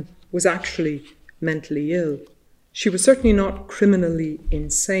Cadden was actually mentally ill. She was certainly not criminally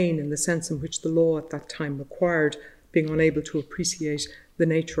insane in the sense in which the law at that time required, being unable to appreciate the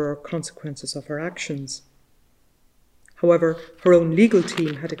nature or consequences of her actions. However, her own legal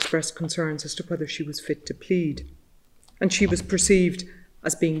team had expressed concerns as to whether she was fit to plead, and she was perceived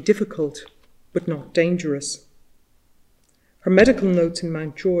as being difficult but not dangerous. Her medical notes in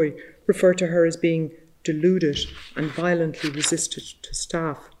Mountjoy refer to her as being deluded and violently resisted to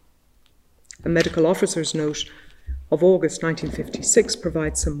staff. A medical officer's note of August 1956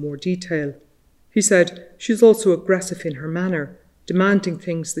 provides some more detail. He said, "She's also aggressive in her manner, demanding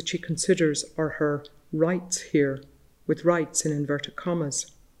things that she considers are her rights here, with rights in inverted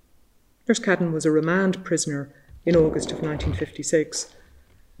commas." Nurse Cadden was a remand prisoner in August of 1956.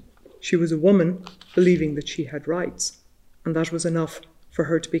 She was a woman believing that she had rights, and that was enough for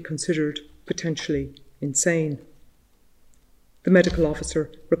her to be considered potentially insane. The medical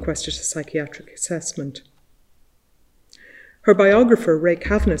officer requested a psychiatric assessment. Her biographer, Ray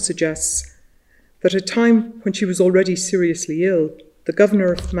Kavanagh, suggests that at a time when she was already seriously ill, the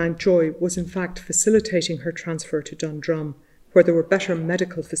governor of Mountjoy was in fact facilitating her transfer to Dundrum, where there were better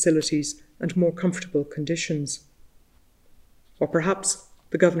medical facilities and more comfortable conditions. Or perhaps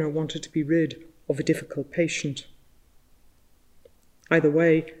the governor wanted to be rid of a difficult patient. Either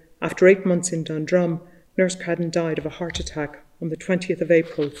way, after 8 months in Dundrum, Nurse Cadden died of a heart attack on the 20th of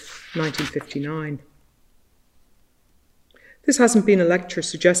April 1959. This hasn't been a lecture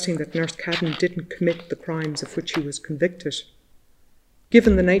suggesting that Nurse Cadden didn't commit the crimes of which she was convicted.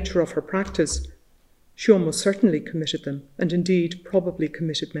 Given the nature of her practice, she almost certainly committed them, and indeed probably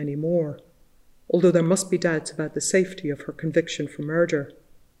committed many more, although there must be doubts about the safety of her conviction for murder.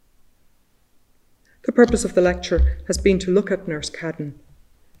 The purpose of the lecture has been to look at Nurse Cadden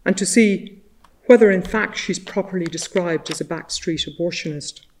and to see whether in fact she's properly described as a backstreet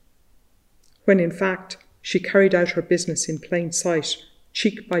abortionist, when in fact she carried out her business in plain sight,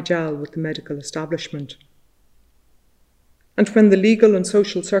 cheek by jowl with the medical establishment. And when the legal and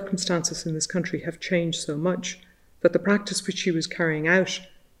social circumstances in this country have changed so much that the practice which she was carrying out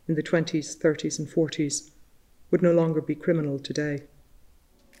in the 20s, 30s and 40s would no longer be criminal today.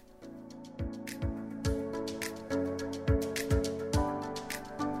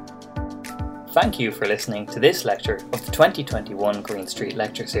 Thank you for listening to this lecture of the 2021 Green Street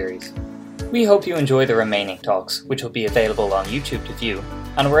Lecture Series. We hope you enjoy the remaining talks, which will be available on YouTube to view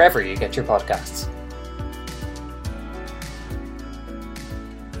and wherever you get your podcasts.